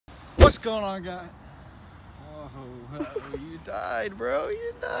What's going on, guys? Oh, you died, bro.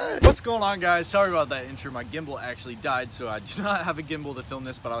 You died. What's going on, guys? Sorry about that intro. My gimbal actually died, so I do not have a gimbal to film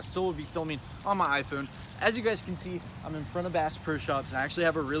this, but I still will be filming on my iPhone. As you guys can see, I'm in front of Bass Pro Shops, and I actually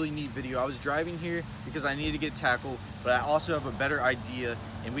have a really neat video. I was driving here because I needed to get tackle, but I also have a better idea,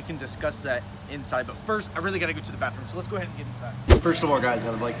 and we can discuss that inside. But first, I really gotta go to the bathroom, so let's go ahead and get inside. First of all, guys, I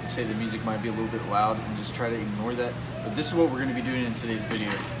would like to say the music might be a little bit loud, and just try to ignore that. But this is what we're gonna be doing in today's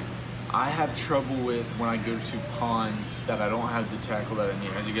video. I have trouble with when I go to ponds that I don't have the tackle that I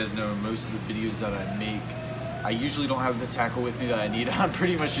need. As you guys know, most of the videos that I make, I usually don't have the tackle with me that I need. I'm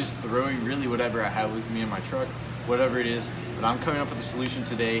pretty much just throwing really whatever I have with me in my truck, whatever it is. But I'm coming up with a solution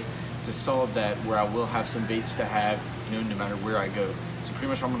today to solve that, where I will have some baits to have, you know, no matter where I go. So pretty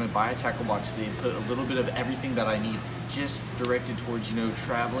much I'm gonna buy a tackle box today and put a little bit of everything that I need, just directed towards, you know,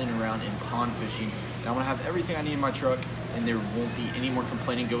 traveling around and pond fishing. And I'm gonna have everything I need in my truck, and there won't be any more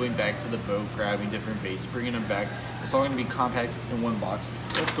complaining going back to the boat, grabbing different baits, bringing them back. It's all gonna be compact in one box.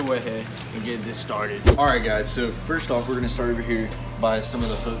 Let's go ahead and get this started. All right, guys, so first off, we're gonna start over here by some of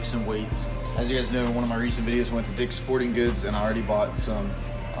the hooks and weights. As you guys know, in one of my recent videos, I went to Dick's Sporting Goods, and I already bought some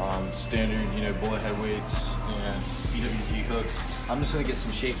standard, you know, bullet head weights and BWG hooks. I'm just gonna get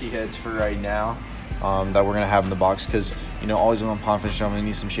some shaky heads for right now that we're gonna have in the box, because, you know, always when I'm pond fishing, I'm gonna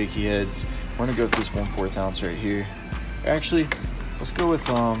need some shaky heads. We're gonna go with this 1/4 ounce right here. Actually, let's go with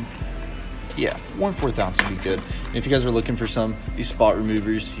yeah, 1/4 ounce would be good. And if you guys are looking for these spot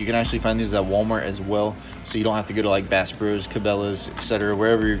removers, you can actually find these at Walmart as well, so you don't have to go to like Bass Bros, Cabela's, etc.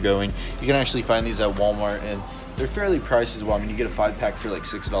 Wherever you're going, you can actually find these at Walmart, and they're fairly priced as well. I mean, you get a 5-pack for like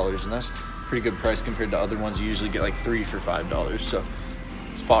 $6, and that's a pretty good price compared to other ones. You usually get like 3 for $5. So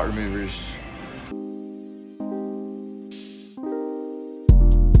spot removers.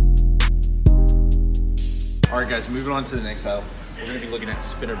 All right, guys, moving on to the next aisle. We're gonna be looking at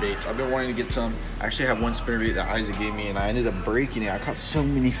spinner baits. I've been wanting to get some. I actually have one spinner bait that Isaac gave me, and I ended up breaking it. I caught so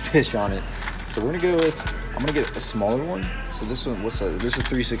many fish on it. So we're gonna go with, I'm gonna get a smaller one. So this one, what's that? This is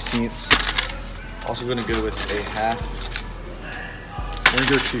 3/16. Also gonna go with a half. I'm gonna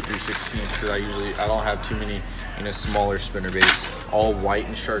go 2 3/16 because I don't have too many, you know, smaller spinner baits. All white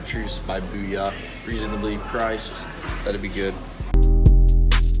and chartreuse by Booyah. Reasonably priced. That'd be good.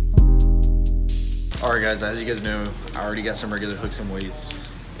 Alright, guys, as you guys know, I already got some regular hooks and weights,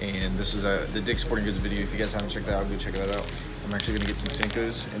 and this is the Dick's Sporting Goods video. If you guys haven't checked that out, go check that out. I'm actually going to get some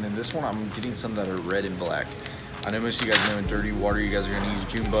Senkos, and then this one I'm getting some that are red and black. I know most of you guys know in dirty water you guys are going to use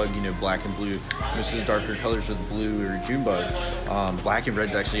June bug, you know, black and blue. Most of these darker colors with blue or June bug. Black and red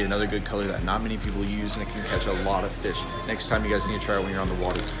is actually another good color that not many people use, and it can catch a lot of fish. Next time you guys need to try it when you're on the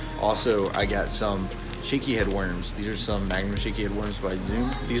water. Also, I got some shaky head worms. These are some Magnum shaky head worms by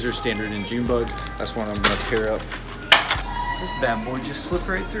Zoom. These are standard in June bug. That's one I'm gonna pair up. This bad boy just slipped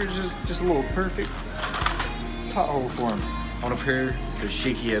right through. Just a little perfect pothole for him. I want to pair the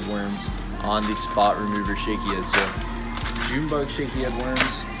shaky head worms on the spot remover shaky heads. So June bug shaky head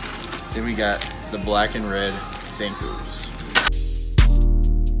worms. Then we got the black and red Senkos.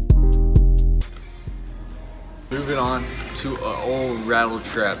 Moving on to an old rattle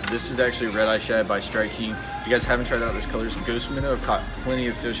trap. This is actually Red Eye Shad by Strike King. If you guys haven't tried out this color, it's Ghost Minnow. I've caught plenty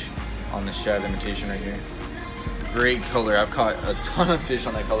of fish on this shad imitation right here. Great color. I've caught a ton of fish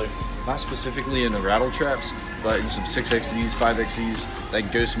on that color. Not specifically in the rattle traps, but in some 6XDs, 5XDs.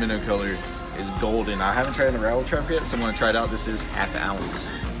 That Ghost Minnow color is golden. I haven't tried in a rattle trap yet, so I'm gonna try it out. This is half the ounce.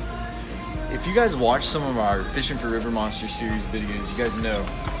 If you guys watch some of our Fishing for River Monster series videos, you guys know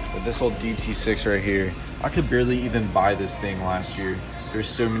that this old DT6 right here, I could barely even buy this thing last year. There's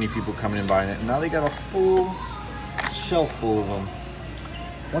so many people coming and buying it, and now they got a full shelf full of them.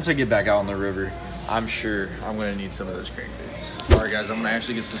 Once I get back out on the river, I'm sure I'm gonna need some of those crankbaits. All right, guys, I'm gonna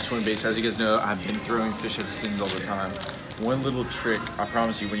actually get some swim baits. As you guys know, I've been throwing fish head spins all the time. One little trick, I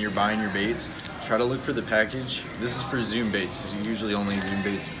promise you, when you're buying your baits, try to look for the package. This is for Zoom baits. This is usually only Zoom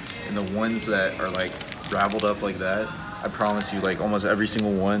baits, and the ones that are like raveled up like that, I promise you, like almost every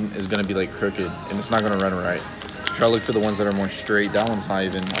single one is gonna be like crooked, and it's not gonna run right. Try to look for the ones that are more straight. That one's not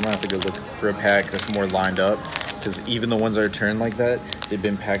even, I'm gonna have to go look for a pack that's more lined up, because even the ones that are turned like that, they've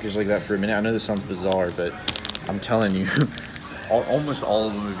been packaged like that for a minute. I know this sounds bizarre, but I'm telling you, almost all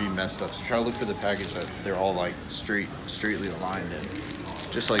of them would be messed up. So try to look for the package that they're all like straightly aligned in.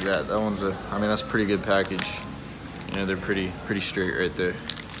 Just like that. That one's I mean, that's a pretty good package. You know, they're pretty straight right there.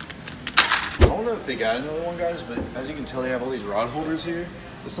 I don't know if they got another one, guys, but as you can tell, they have all these rod holders here.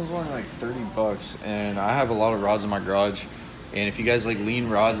 This one's only like 30 bucks, and I have a lot of rods in my garage. And if you guys like lean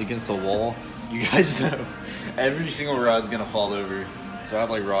rods against the wall, you guys know every single rod's gonna fall over. So I have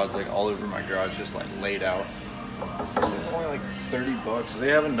like rods like all over my garage, just like laid out. It's only like 30 bucks. If they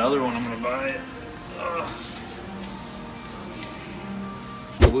have another one, I'm gonna buy it. Ugh.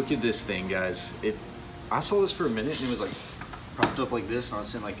 Look at this thing, guys. I saw this for a minute and it was like propped up like this, and I was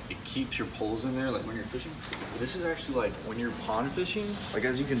saying like it keeps your poles in there like when you're fishing. This is actually like when you're pond fishing, like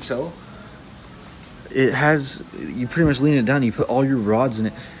as you can tell, it has, you pretty much lean it down, you put all your rods in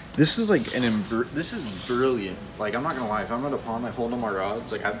it. This is like this is brilliant. Like, I'm not gonna lie, if I'm at a pond like holding on my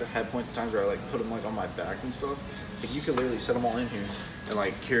rods, like I've had points of times where I like put them like on my back and stuff. Like you could literally set them all in here and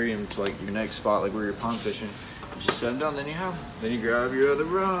like carry them to like your next spot, like where you're pond fishing. You just set them down, then you grab your other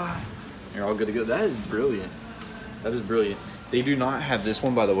rod. You're all good to go. That is brilliant. That is brilliant. They do not have this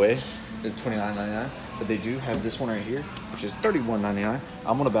one, by the way. They're $29.99, but they do have this one right here, which is $31.99.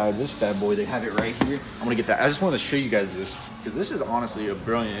 I'm gonna buy this bad boy. They have it right here. I'm gonna get that. I just wanted to show you guys this because this is honestly a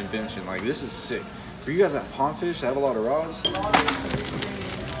brilliant invention. Like, this is sick. For you guys that pond fish, that have a lot of rods.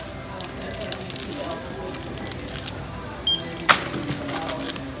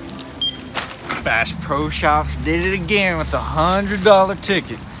 Bass Pro Shops did it again with the $100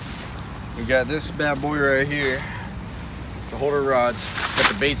 ticket. We got this bad boy right here. The holder rods,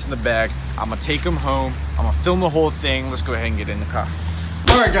 got the baits in the bag. I'm gonna take them home. I'm gonna film the whole thing. Let's go ahead and get in the car.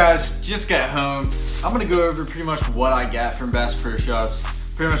 All right, guys, just got home. I'm gonna go over pretty much what I got from Bass Pro Shops,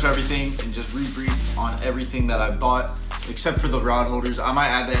 pretty much everything, and just rebrief on everything that I bought, except for the rod holders. I might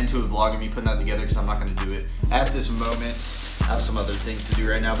add that into a vlog of me putting that together because I'm not gonna do it at this moment. I have some other things to do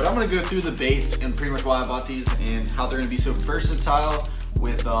right now, but I'm gonna go through the baits and pretty much why I bought these and how they're gonna be so versatile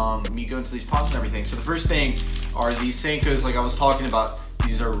with me going to these ponds and everything. So the first thing are these Senkos, like I was talking about.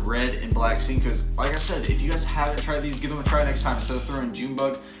 These are red and black Senkos. Like I said, if you guys haven't tried these, give them a try next time. Instead of throwing June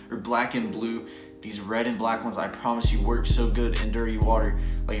bug or black and blue, these red and black ones, I promise you, work so good in dirty water.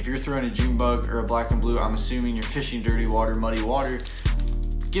 Like, if you're throwing a June bug or a black and blue, I'm assuming you're fishing dirty water, muddy water.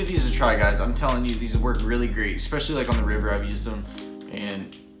 Give these a try, guys. I'm telling you, these work really great, especially like on the river. I've used them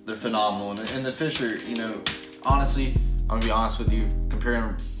and they're phenomenal. And the fish are, you know, honestly, I'm gonna be honest with you,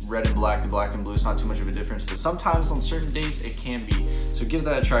 comparing red and black to black and blue is not too much of a difference, but sometimes on certain days it can be. So give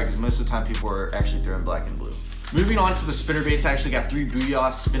that a try, because most of the time people are actually throwing black and blue. Moving on to the spinner baits, I actually got 3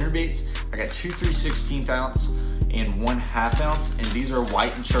 Booyah spinner baits. I got 2 3/16 ounce and 1 1/2 ounce, and these are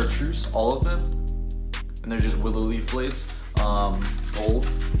white and chartreuse, all of them. And they're just willow leaf blades, gold.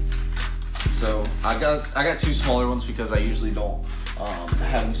 So I got 2 smaller ones because I usually don't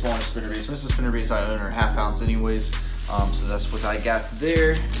have any smaller spinner baits. Most of the spinner baits I own are 1/2 ounce anyways. So that's what I got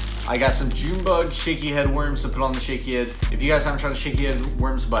there. I got some June bug shaky head worms to put on the shaky head. If you guys haven't tried the shaky head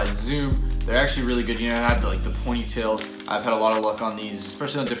worms by Zoom, they're actually really good. You know, I had like the ponytail. I've had a lot of luck on these,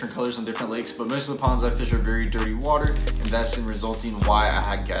 especially on different colors on different lakes, but most of the ponds I fish are very dirty water, and that's in resulting why I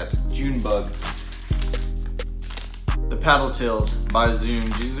had got June bug. The paddle tails by Zoom.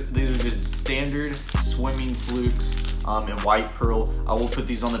 These are just standard swimming flukes. And white pearl. I will put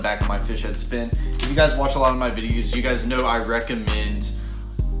these on the back of my fish head spin. If you guys watch a lot of my videos, you guys know I recommend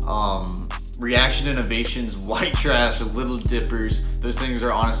Reaction Innovations, White Trash, Little Dippers. Those things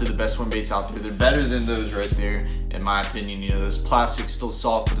are honestly the best swim baits out there. They're better than those right there, in my opinion. You know, this plastic's still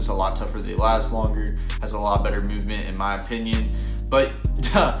soft, but it's a lot tougher. They last longer, has a lot better movement, in my opinion. But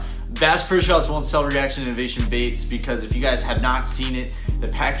Bass Pro Shops won't sell Reaction Innovation baits because if you guys have not seen it, the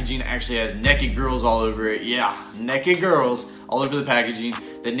packaging actually has naked girls all over it. Yeah, naked girls all over the packaging.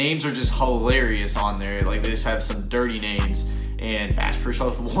 The names are just hilarious on there. Like, they just have some dirty names, and Bass Pro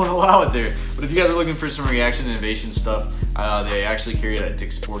Shops won't allow it there. But if you guys are looking for some Reaction Innovation stuff, they actually carry it at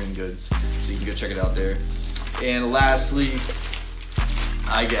Dick's Sporting Goods, so you can go check it out there. And lastly,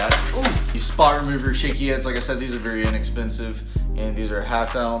 I got these spot remover shaky heads. Like I said, these are very inexpensive, and these are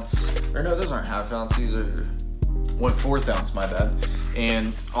 1/2 ounce. Or no, those aren't 1/2 ounce. These are 1/4 ounce, my bad.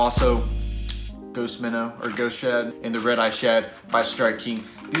 And also Ghost Minnow or Ghost Shad and the Red Eye Shad by Strike King.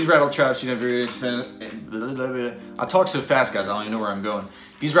 These rattle traps, you know, very expensive. I talk so fast, guys, I don't even know where I'm going.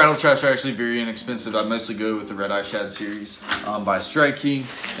 These rattle traps are actually very inexpensive. I mostly go with the Red Eye Shad series by Strike King.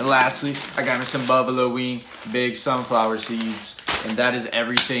 And lastly, I got me some Buffalo Wing big sunflower seeds. And that is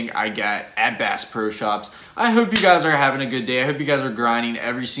everything I got at Bass Pro Shops. I hope you guys are having a good day. I hope you guys are grinding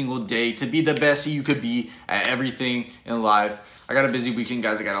every single day to be the best you could be at everything in life. I got a busy weekend,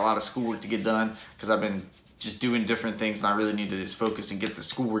 guys. I got a lot of schoolwork to get done because I've been just doing different things, and I really need to just focus and get the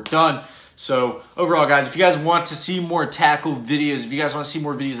schoolwork done. So overall, guys, if you guys want to see more tackle videos, if you guys want to see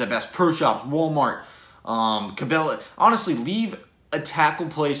more videos at Bass Pro Shops, Walmart, Cabela, honestly, leave a tackle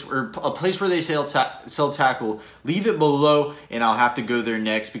place or a place where they sell tackle, leave it below, and I'll have to go there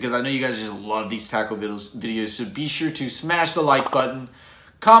next because I know you guys just love these tackle videos. So be sure to smash the like button,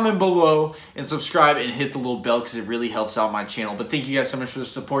 comment below, and subscribe, and hit the little bell because it really helps out my channel. But thank you guys so much for the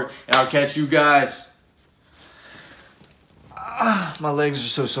support, and I'll catch you guys My legs are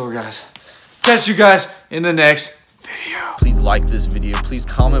so sore, guys. Catch you guys in the next video. Please like this video. Please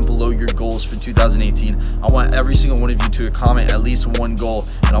comment below your goals for 2018. I want every single one of you to comment at least one goal,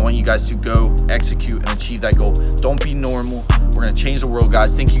 and I want you guys to go execute and achieve that goal. Don't be normal. We're gonna change the world,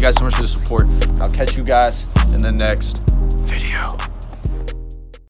 guys. Thank you guys so much for the support. I'll catch you guys in the next video.